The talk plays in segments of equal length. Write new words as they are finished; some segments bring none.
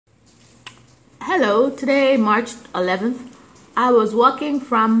Hello, today, March 11th, I was walking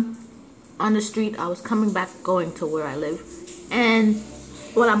on the street. I was coming back, going to where I live. And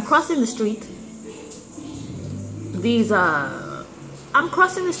while I'm crossing the street, I'm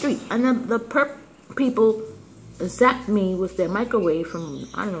crossing the street, and then the perp people zapped me with their microwave from,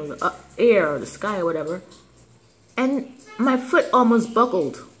 I don't know, the air or the sky or whatever. And my foot almost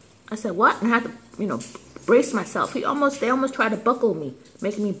buckled. I said, what? And I had to, brace myself. They almost tried to buckle me,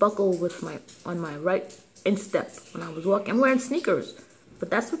 making me buckle with on my right instep when I was walking. I'm wearing sneakers, but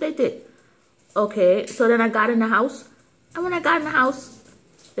that's what they did. Okay, so then I got in the house, and when I got in the house,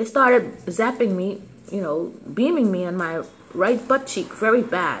 they started zapping me, beaming me on my right butt cheek very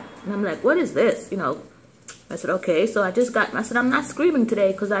bad. And I'm like, what is this? I said, okay. So I said, I'm not screaming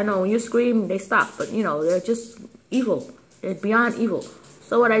today, because I know when you scream, they stop. But, they're just evil. They're beyond evil.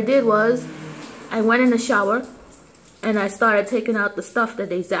 So what I did was, I went in the shower, and I started taking out the stuff that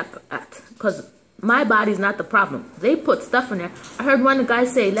they zap at. Because my body's not the problem. They put stuff in there. I heard one guy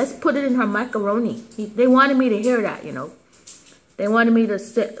say, let's put it in her macaroni. They wanted me to hear that, They wanted me to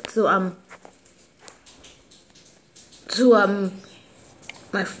sit to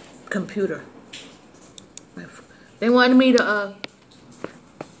my computer. They wanted me to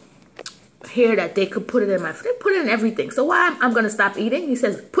hear that they could put it in they put it in everything. So why I'm gonna stop eating? He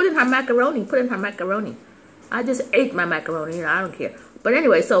says, put in her macaroni, put in her macaroni. I just ate my macaroni, I don't care. But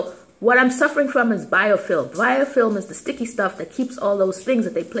anyway, so what I'm suffering from is biofilm. Biofilm is the sticky stuff that keeps all those things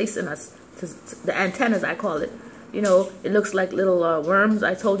that they place in us, the antennas, I call it. It looks like little worms.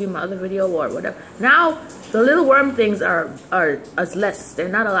 I told you in my other video or whatever. Now, the little worm things are less. They're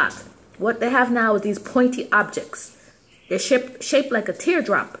not a lot. What they have now is these pointy objects. They're shaped like a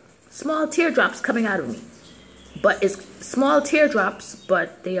teardrop. Small teardrops coming out of me. But it's small teardrops,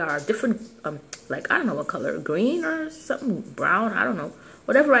 but they are different, like, I don't know what color, green or something, brown, I don't know.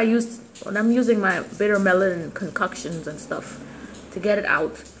 Whatever I use, when I'm using my bitter melon concoctions and stuff to get it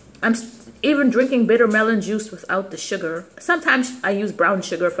out. I'm even drinking bitter melon juice without the sugar. Sometimes I use brown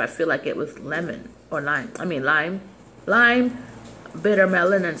sugar if I feel like it with lemon or lime. I mean lime, bitter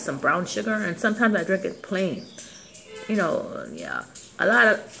melon, and some brown sugar. And sometimes I drink it plain. Yeah. A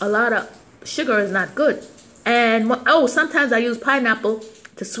lot of sugar is not good. And sometimes I use pineapple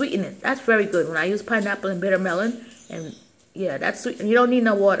to sweeten it. That's very good when I use pineapple and bitter melon. And yeah, that's sweet. And you don't need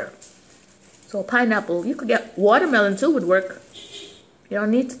no water. So pineapple, you could get watermelon too, would work. You don't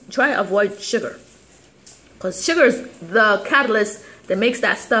need to try to avoid sugar. Because sugar is the catalyst that makes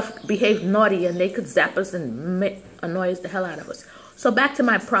that stuff behave naughty, and they could zap us and annoy the hell out of us. So back to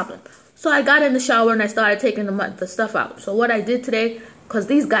my problem. So I got in the shower and I started taking the stuff out. So what I did today, because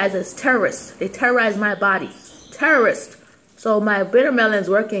these guys are terrorists. They terrorize my body. Terrorists. So my bitter melon's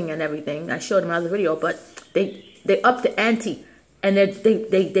working and everything. I showed them another video, but they upped the ante, and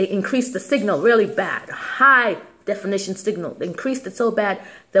they increased the signal really bad. High definition signal. They increased it so bad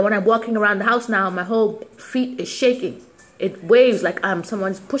that when I'm walking around the house now, my whole feet is shaking. It waves like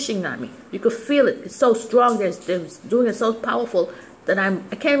someone's pushing on me. You could feel it. It's so strong. They're doing it so powerful that I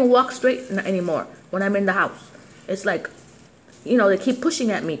can't even walk straight anymore when I'm in the house. It's like, they keep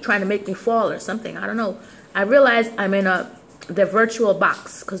pushing at me, trying to make me fall or something. I don't know. I realize I'm in their virtual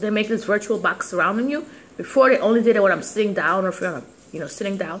box, because they make this virtual box surrounding you. Before, they only did it when I'm sitting down or if you're,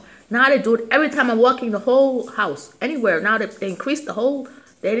 sitting down. Now they do it every time I'm walking the whole house, anywhere. Now they increased the whole.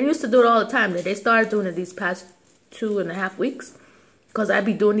 They didn't used to do it all the time. They started doing it these past 2.5 weeks, because I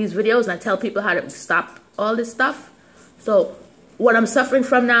be doing these videos and I tell people how to stop all this stuff. So what I'm suffering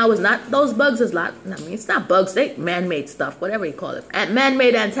from now is not those bugs. It's not bugs. They man-made stuff, whatever you call it.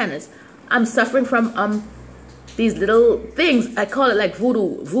 Man-made antennas. I'm suffering from these little things. I call it like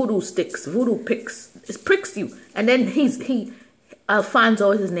voodoo sticks, voodoo picks. It pricks you, and then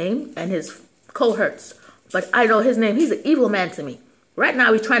Alfonso is his name, and his cohorts. But I know his name. He's an evil man to me. Right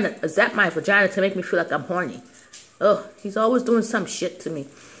now, he's trying to zap my vagina to make me feel like I'm horny. Ugh, he's always doing some shit to me.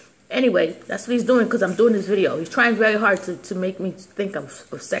 Anyway, that's what he's doing, because I'm doing this video. He's trying very hard to make me think of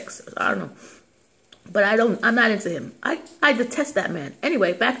sex. I don't know. But I'm not into him. I detest that man.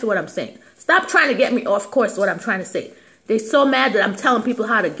 Anyway, back to what I'm saying. Stop trying to get me off course what I'm trying to say. They're so mad that I'm telling people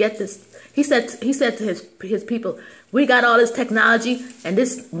how to get this. He said to his people, we got all this technology, and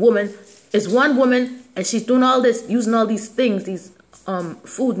this woman is one woman, and she's doing all this, using all these things, these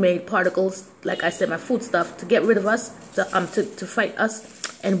food-made particles, like I said, my food stuff, to get rid of us, to fight us.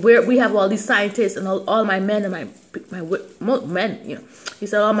 And we have all these scientists and all my men and my men, He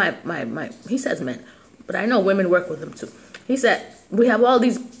said he says men, but I know women work with him too. He said we have all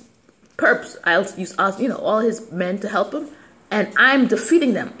these perps. I'll use all his men to help him, and I'm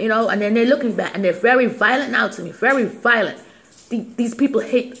defeating them, And then they're looking back, and they're very violent now to me, very violent. These people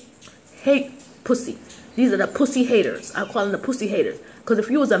hate pussy. These are the pussy haters. I call them the pussy haters. Because if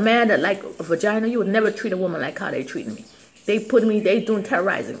you was a man that liked a vagina, you would never treat a woman like how they treating me. They doing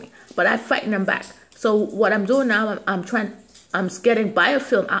terrorizing me. But I'm fighting them back. So what I'm doing now, I'm getting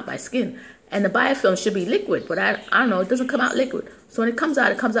biofilm out my skin. And the biofilm should be liquid, but I don't know, it doesn't come out liquid. So when it comes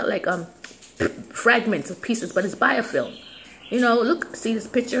out like fragments of pieces, but it's biofilm. You know, look, see this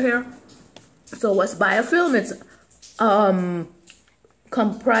picture here? So what's biofilm? It's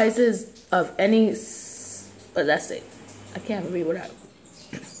comprises of any, let's say, I can't read what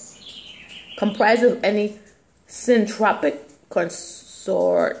comprises of any syntropic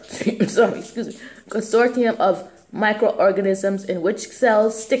consortium of microorganisms in which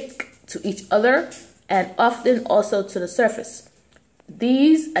cells stick to each other and often also to the surface.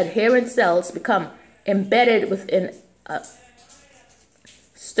 These adherent cells become embedded within a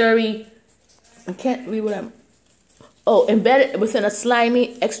embedded within a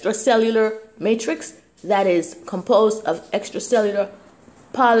slimy extracellular matrix that is composed of extracellular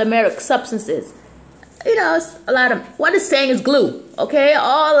polymeric substances. You know, it's a lot of what it's saying is glue. Okay,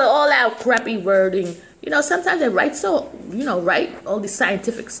 all that crappy wording. You know, sometimes they write write all this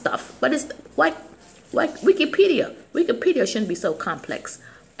scientific stuff, but it's like Wikipedia. Wikipedia shouldn't be so complex.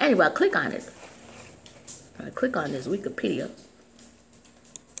 Anyway, I'll click on it. I click on this Wikipedia.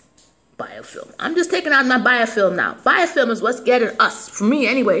 Biofilm. I'm just taking out my biofilm now. Biofilm is what's getting us, for me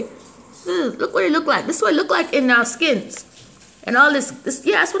anyway. Look what it look like. This is what it look like in our skins. And all this,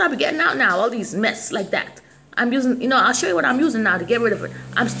 yeah, that's what I'll be getting out now. All these mess like that. I'm using, you know, I'll show you what I'm using now to get rid of it.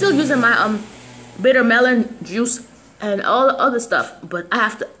 I'm still using my bitter melon juice and all the other stuff, but I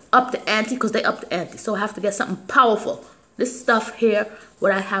have to up the ante because they up the ante. So I have to get something powerful. This stuff here,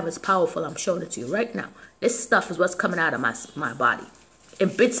 what I have is powerful. I'm showing it to you right now. This stuff is what's coming out of my body in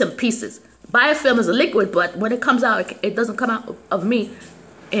bits and pieces. Biofilm is a liquid, but when it comes out, it doesn't come out of me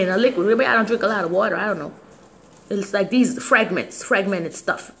in a liquid. Maybe I don't drink a lot of water. I don't know. It's like these fragmented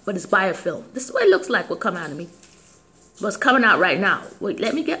stuff, but it's biofilm. This is what it looks like what come out of me. What's coming out right now. Wait,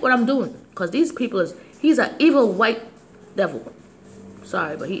 let me get what I'm doing. Because these people he's an evil white devil.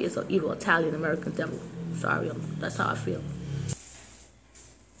 Sorry, but he is an evil Italian-American devil. Sorry, that's how I feel.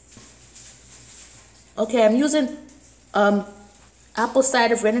 Okay, I'm using apple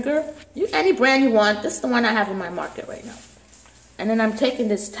cider vinegar. Any brand you want. This is the one I have in my market right now. And then I'm taking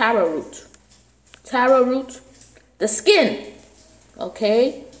this taro root. Taro root. The skin.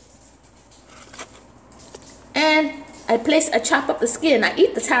 Okay. And I chop up the skin. I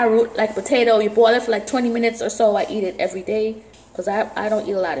eat the taro root like potato. You boil it for like 20 minutes or so. I eat it every day because I don't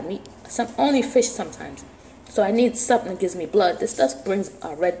eat a lot of meat. Only fish sometimes. So I need something that gives me blood. This stuff brings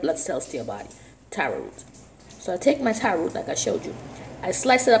red blood cells to your body. Taro root. So I take my taro root like I showed you. I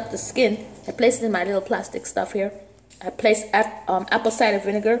slice it up the skin. I place it in my little plastic stuff here. I place apple cider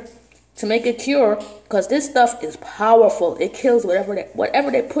vinegar to make it cure because this stuff is powerful. It kills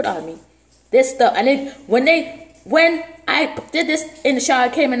whatever they put on me. This stuff. And then when I did this in the shower, I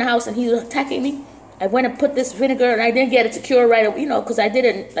came in the house and he was attacking me. I went and put this vinegar and I didn't get it to cure right away, you know, because I did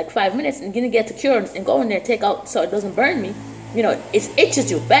it in like 5 minutes and didn't get it to cure and go in there, take out so it doesn't burn me. You know, it itches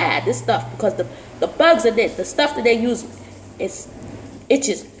you bad, this stuff, because the bugs are there. The stuff that they use, it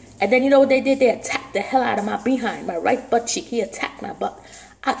itches. And then you know what they did? They attacked the hell out of my behind, my right butt cheek. He attacked my butt.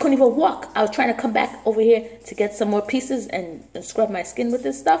 I couldn't even walk. I was trying to come back over here to get some more pieces and scrub my skin with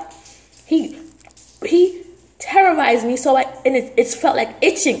this stuff. He terrorized me, so it felt like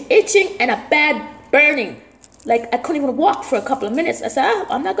itching and a bad burning. Like I couldn't even walk for a couple of minutes. I said,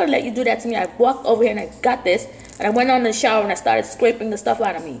 I'm not gonna let you do that to me. I walked over here and I got this, and I went on the shower and I started scraping the stuff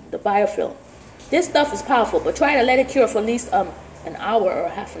out of me, the biofilm. This stuff is powerful, but try to let it cure for at least an hour or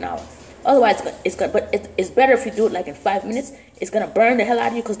half an hour. Otherwise, it's better if you do it like in 5 minutes. It's gonna burn the hell out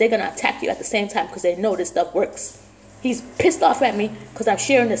of you because they're gonna attack you at the same time because they know this stuff works. He's pissed off at me because I'm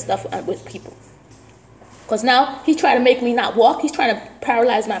sharing this stuff with people. Because now he's trying to make me not walk. He's trying to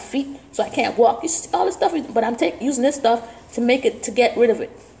paralyze my feet so I can't walk. All this stuff, but I'm using this stuff to get rid of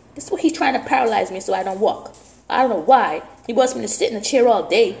it. This is what he's trying to paralyze me so I don't walk. I don't know why. He wants me to sit in a chair all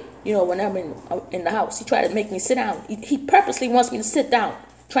day, you know, when I'm in the house. He tried to make me sit down. He purposely wants me to sit down,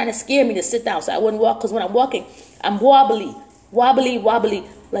 trying to scare me to sit down so I wouldn't walk. Because when I'm walking, I'm wobbly,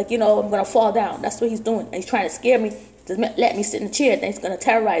 like, you know, I'm going to fall down. That's what he's doing. And he's trying to scare me to let me sit in the chair. Then he's going to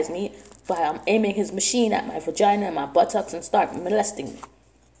terrorize me by aiming his machine at my vagina and my buttocks and start molesting me.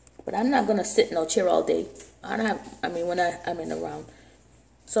 But I'm not going to sit in no chair all day. When I'm in around.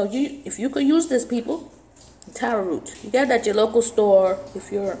 So if you could use this, people, taro root. You get it at your local store.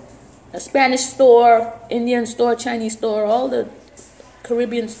 If you're a Spanish store, Indian store, Chinese store, all the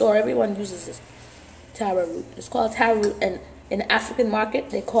Caribbean store, everyone uses this taro root. It's called taro root, and In the African market,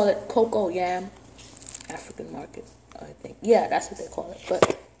 they call it cocoa yam. African market, I think. Yeah, that's what they call it.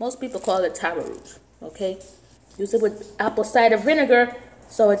 But most people call it taro root. Okay? Use it with apple cider vinegar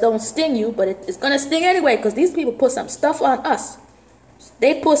so it don't sting you, but it's going to sting anyway because these people put some stuff on us.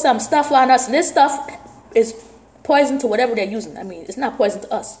 They put some stuff on us, and this stuff is poison to whatever they're using. I mean, it's not poison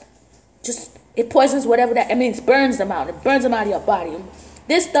to us. Just, it poisons whatever that, I mean, it burns them out. It burns them out of your body.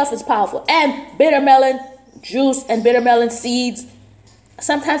 This stuff is powerful. And bitter melon juice and bitter melon seeds.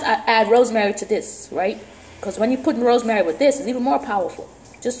 Sometimes I add rosemary to this, right? Because when you put rosemary with this, it's even more powerful.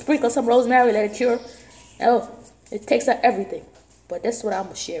 Just sprinkle some rosemary, let it cure. Oh, it takes out everything. But that's what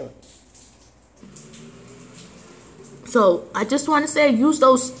I'm sharing. So I just want to say, use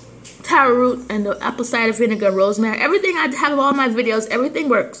those taro root and the apple cider vinegar, rosemary. Everything I have in all my videos, everything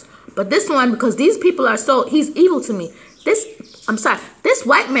works. But this one, because these people are so, he's evil to me. I'm sorry, this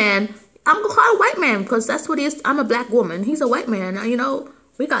white man, I'm going to call him a white man because that's what he is. I'm a black woman. He's a white man. You know,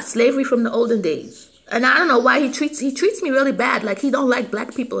 we got slavery from the olden days. And I don't know why he treats me really bad. Like, he don't like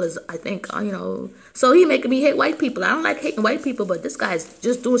black people, as I think, you know. So he making me hate white people. I don't like hating white people, but this guy's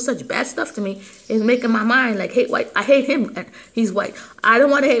just doing such bad stuff to me. It's making my mind, like, hate white. I hate him, and he's white. I don't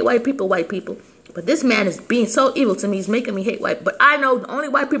want to hate white people. But this man is being so evil to me. He's making me hate white. But I know the only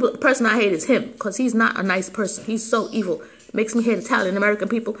white person I hate is him, because he's not a nice person. He's so evil. It makes me hate Italian American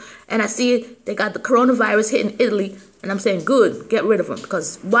people. And I see it. They got the coronavirus hitting Italy. And I'm saying, good, get rid of him.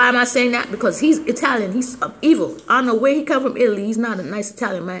 Because why am I saying that? Because he's Italian. He's evil. I don't know where he come from, Italy. He's not a nice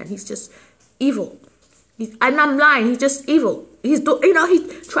Italian man. He's just evil. And I'm lying. He's just evil. He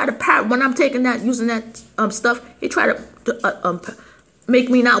tried to when I'm taking that, using that stuff. He tried to make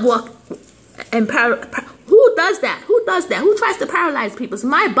me not walk. And who does that? Who does that? Who tries to paralyze people? It's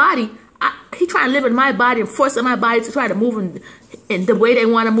my body. He trying to live in my body and forcing my body to try to move in the way they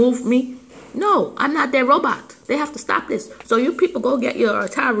want to move me. No, I'm not their robot. They have to stop this. So you people go get your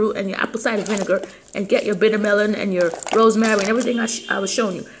taro root and your apple cider vinegar and get your bitter melon and your rosemary and everything I was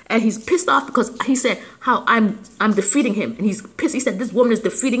showing you. And he's pissed off because he said how I'm defeating him. And he's pissed. He said this woman is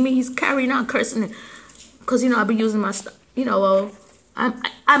defeating me. He's carrying on cursing because, you know, I've been using my stuff. You know,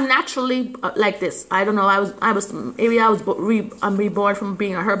 I'm naturally like this. I don't know. I'm reborn from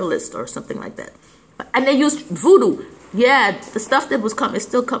being a herbalist or something like that. And they used voodoo. Yeah, the stuff that was coming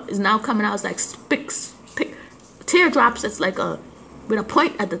is now coming out. It's like teardrops. It's like with a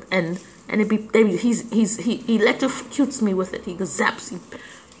point at the end, and he electrocutes me with it. He goes zaps.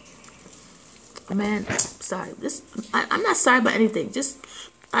 Man, sorry. I'm not sorry about anything. Just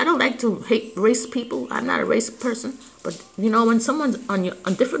I don't like to hate race people. I'm not a race person. But you know, when someone's on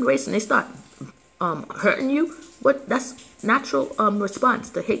different race and they start hurting you, that's natural response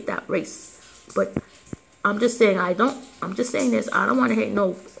to hate that race. But I'm just saying I'm just saying this. I don't want to hate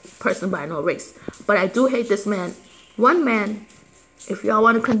no person by no race. But I do hate this man. One man, if y'all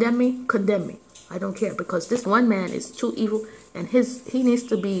want to condemn me, condemn me. I don't care, because this one man is too evil, and he needs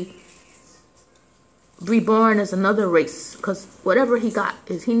to be reborn as another race, because whatever he got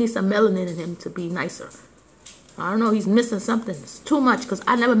is he needs some melanin in him to be nicer. I don't know, he's missing something. It's too much, because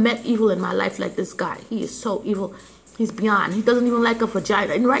I never met evil in my life like this guy. He is so evil. He's beyond. He doesn't even like a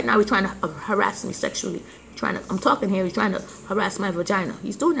vagina. And right now he's trying to harass me sexually. I'm talking here. He's trying to harass my vagina.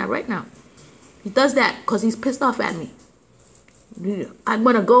 He's doing that right now. He does that because he's pissed off at me. I'm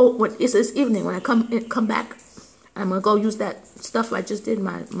gonna go it's this evening when I come back. I'm gonna go use that stuff I just did,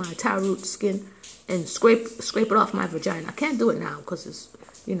 my taro root skin, and scrape it off my vagina. I can't do it now because it's,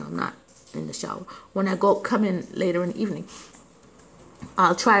 you know, I'm not in the shower. When I come in later in the evening,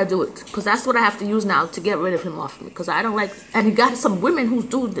 I'll try to do it, because that's what I have to use now to get rid of him off me, because I don't like, and he got some women who's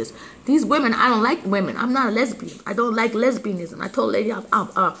doing this. These women, I don't like women. I'm not a lesbian. I don't like lesbianism. I told lady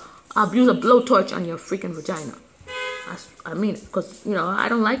I'll use a blowtorch on your freaking vagina. I mean it, because, you know, I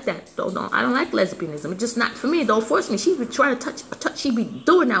don't like that. I don't like lesbianism. It's just not for me. Don't force me. She be trying to touch. She be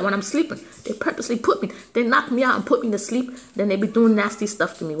doing that when I'm sleeping. They purposely they knock me out and put me to sleep. Then they be doing nasty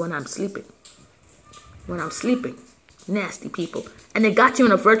stuff to me when I'm sleeping. Nasty people. And they got you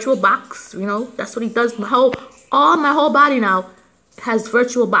in a virtual box, you know. That's what he does. My whole body now has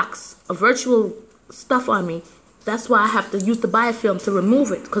virtual box, a virtual stuff on me. That's why I have to use the biofilm to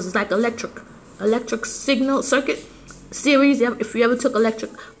remove it, because it's like electric signal circuit series. If you ever took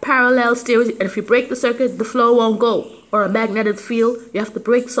electric parallel series, and if you break the circuit, the flow won't go, or a magnetic field, you have to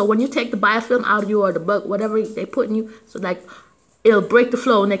break. So when you take the biofilm out of you, or the bug, whatever they put in you, so like it'll break the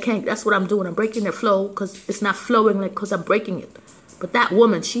flow, and they can't. That's what I'm doing. I'm breaking their flow, because it's not flowing, like, because I'm breaking it. But that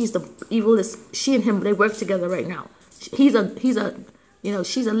woman, she's the evilest. She and him, they work together right now. He's a, you know,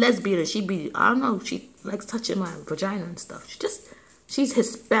 she's a lesbian, and I don't know, she likes touching my vagina and stuff. She's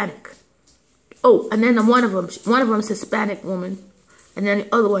Hispanic. Oh, and then one of them's Hispanic woman, and then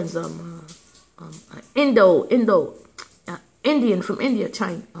the other one's Indian from India,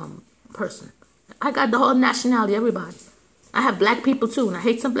 China person. I got the whole nationality, everybody. I have black people too, and I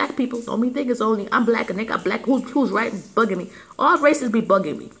hate some black people. Don't me think it's only I'm black and they got black. Who's right bugging me? All races be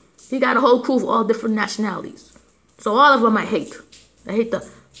bugging me. He got a whole crew of all different nationalities. So all of them I hate. I hate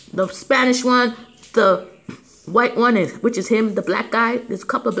the Spanish one, the white one, which is him, the black guy. There's a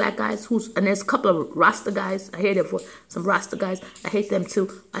couple of black guys and there's a couple of Rasta guys. I hate it for some Rasta guys. I hate them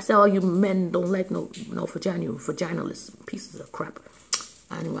too. I say all you men don't like no vaginalist pieces of crap.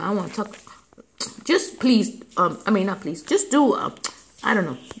 Anyway, I want to talk. Just please, not please. Just do. I don't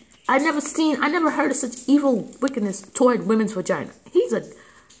know. I never heard of such evil wickedness toward women's vagina. He's a.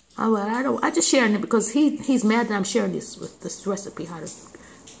 I just sharing it because he's mad that I'm sharing this recipe how to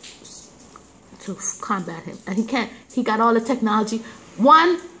combat him, and he can't. He got all the technology.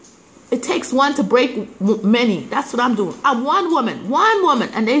 It takes one to break many. That's what I'm doing. I'm one woman,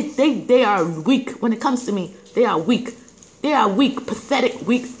 and they are weak when it comes to me. They are weak. They are weak, pathetic,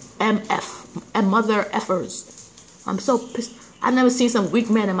 weak MF and mother effers. I'm so pissed. I've never seen some weak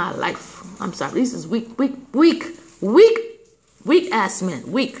men in my life. I'm sorry. This is weak ass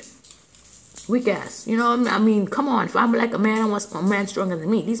men. Weak ass. You know what I mean? Come on. If I'm like a man, I want a man stronger than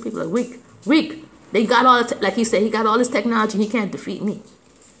me. These people are weak. They got all like he said, he got all this technology and he can't defeat me.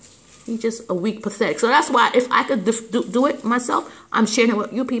 He's just a weak, pathetic. So that's why if I could do it myself, I'm sharing it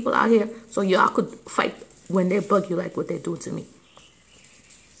with you people out here so y'all could fight when they bug you like what they're doing to me.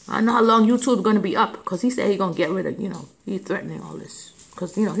 I know how long YouTube's going to be up because he said he's going to get rid of, he's threatening all this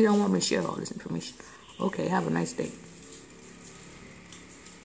because, he don't want me to share all this information. Okay, have a nice day.